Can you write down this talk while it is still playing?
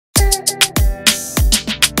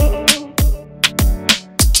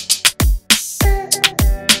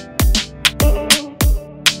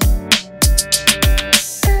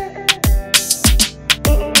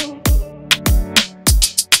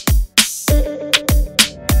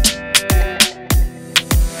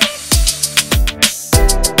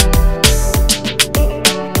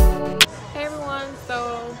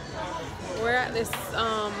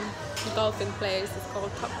golfing place. It's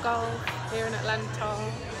called Top Golf here in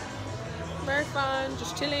Atlanta. Very fun,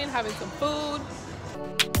 just chilling, having some food.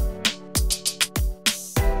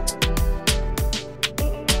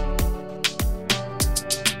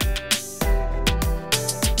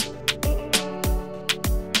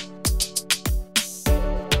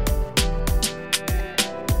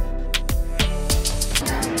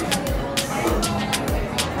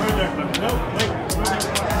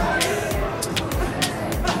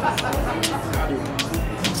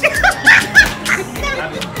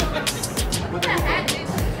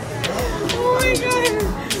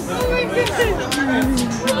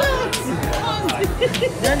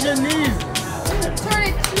 Bend your knees. Turn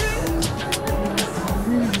it true.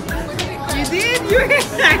 You did? You hit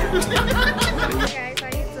that.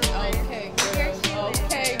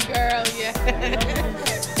 Okay, girl, yeah.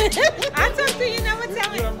 I talk to you, never tell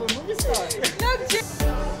me. You're a movie star. No,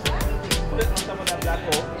 Put it on top of that black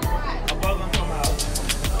hole. A bug gonna come out.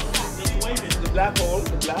 The black hole,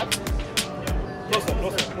 the black. Closer,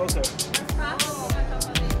 closer, closer.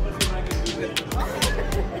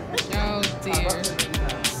 oh dear.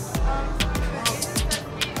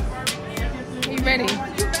 You ready?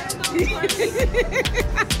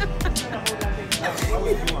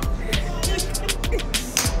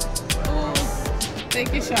 Ooh,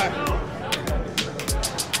 take a shot.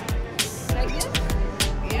 Like this?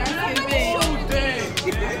 Yeah,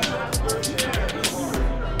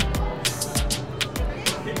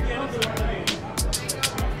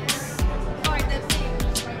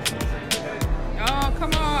 I'm oh,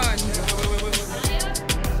 come on.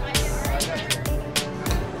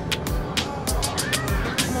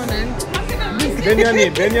 Come on then. Bend your knee,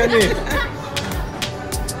 bend your knee.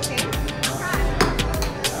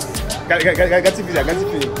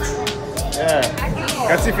 Yeah.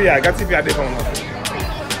 Got different one.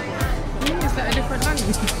 Is that a different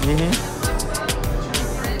language?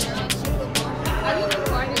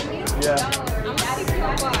 Yeah.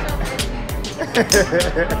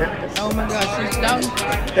 Oh my gosh, she's down.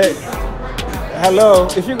 Hey, hello.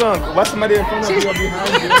 If you're gonna watch somebody in front of you or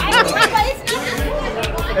behind you,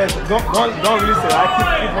 hey, don't release it. I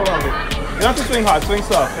keep hold on to it. You don't have to swing hard, swing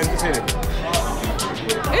soft, and just hit it.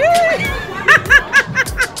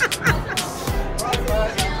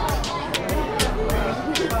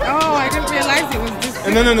 Oh, I didn't realize it was this.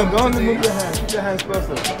 No, don't move your hands. Keep your hands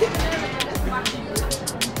closer.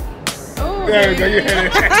 Oh, there we go. You hit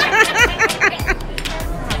it.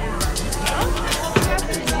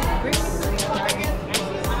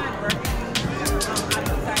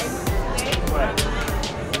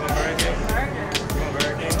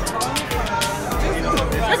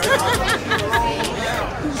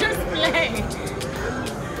 just play.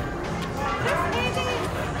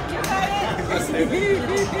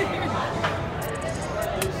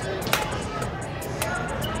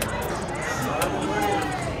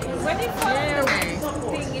 When it falls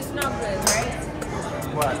something, it's not good, right?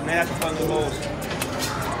 What? Now I have to find the holes.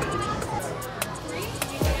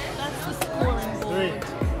 That's the scoring board.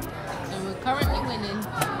 And we're currently winning.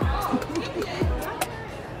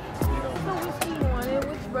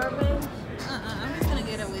 Which bourbon? I'm just gonna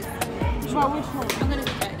get a whiskey. For which one? I'm gonna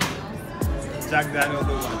get Jack Daniels. Jack Daniels,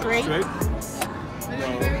 the one. Straight? Straight?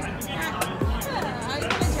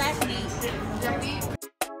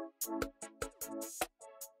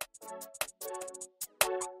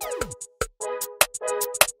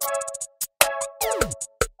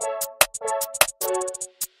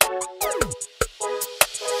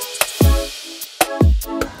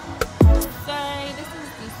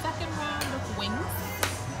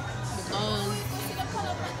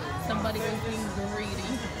 Somebody was being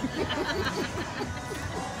greedy.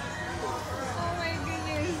 Oh my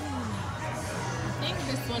goodness. I think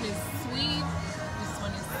this one is sweet, this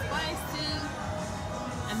one is spicy,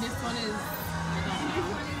 and this one is, I don't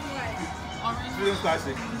know, orange. Sweet and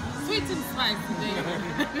spicy. Sweet and spicy, baby.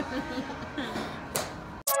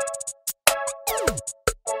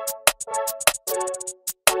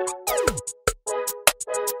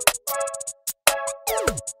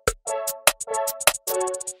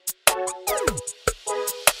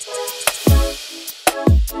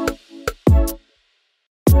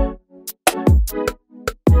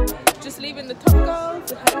 Just leaving the Top Golf,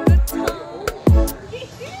 we had a good time.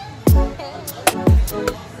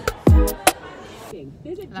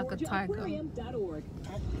 Like a tiger.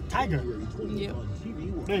 Tiger? Yeah.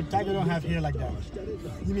 Babe, tiger don't have hair like that.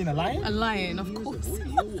 You mean a lion? A lion, of course.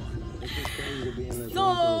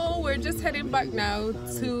 So we're just heading back now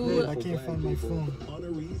to. Babe, I can't find my phone.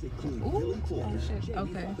 Ooh, oh shit.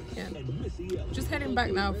 Okay, yeah. Just heading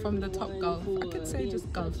back now from the Top Golf. I could say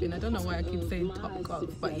just golfing. I don't know why I keep saying Top Golf,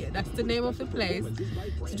 but yeah, that's the name of the place.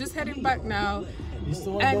 So just heading back now. You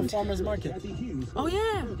still want to go farmers market? Oh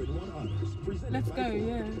yeah. Let's go,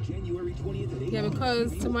 yeah. Yeah,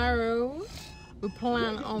 because tomorrow we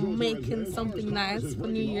plan on making something nice for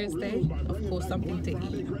New Year's Day. Of course, something to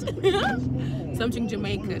eat. Something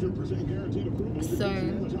Jamaican. So,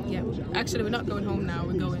 yeah. Actually, we're not going home now.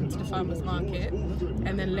 We're going to the farmer's market.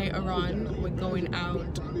 And then later on, we're going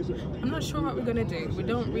out. I'm not sure what we're going to do. We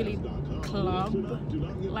don't really club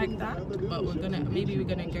like that. But maybe we're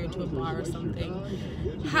going to go to a bar or something.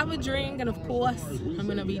 Have a drink. And of course, I'm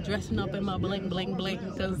going to be dressing up in my bling bling bling.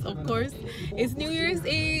 Because, of course, it's New Year's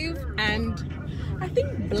Eve. And I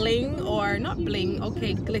think bling, or not bling,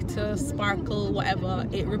 okay, glitter, sparkle, whatever,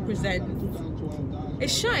 it represents, it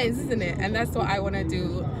shines, isn't it? And that's what I want to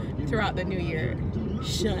do throughout the new year.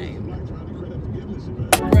 Shine.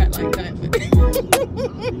 Bright like diamond.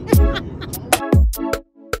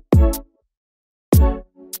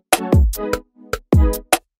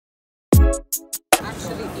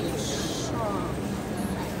 Actually, it's sharp.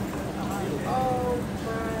 Oh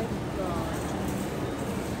my god.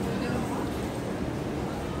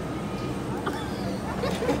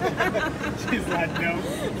 She's like, no.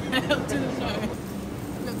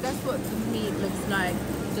 Look, that's what to me it looks like.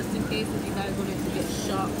 Just in case if you guys wanted to get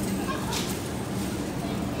shocked.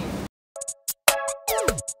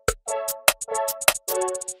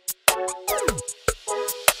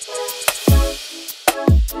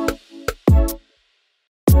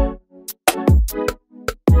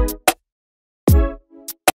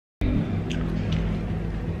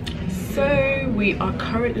 So we are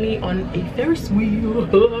currently on a Ferris wheel.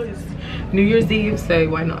 It's New Year's Eve, so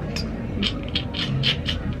why not?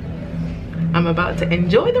 I'm about to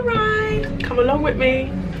enjoy the ride. Come along with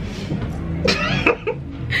me.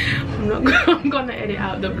 I'm gonna edit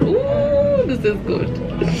out the. Ooh, this is good.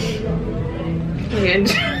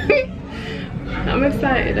 I'm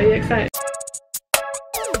excited. Are you excited?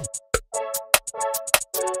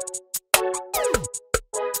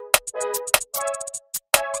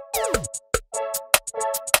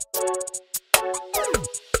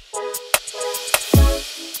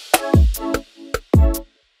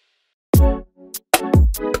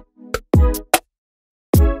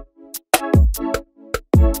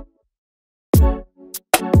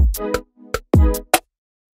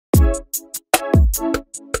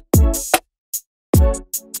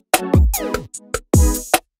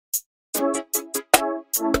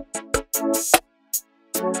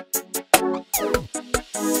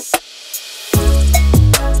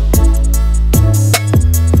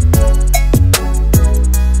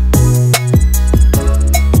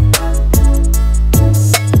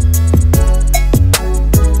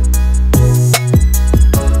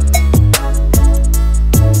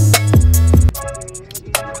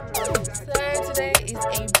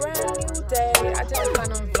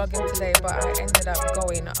 But I ended up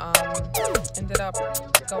going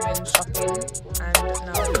shopping, and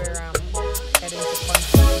now we're heading to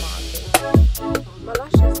Consumer Market. My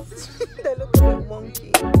lashes, they look a bit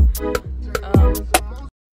wonky.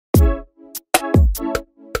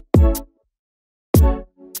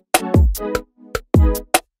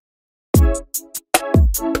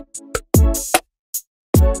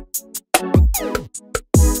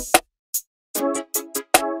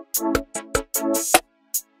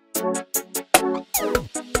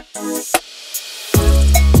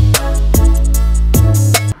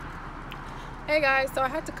 Hey guys, so I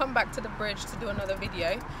had to come back to the bridge to do another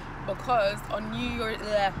video because on New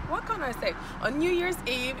Year's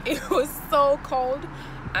Eve it was so cold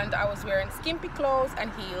and I was wearing skimpy clothes and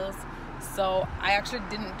heels, so I actually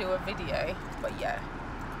didn't do a video. But yeah,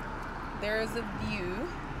 there is a view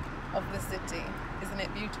of the city. Isn't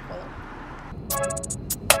it beautiful?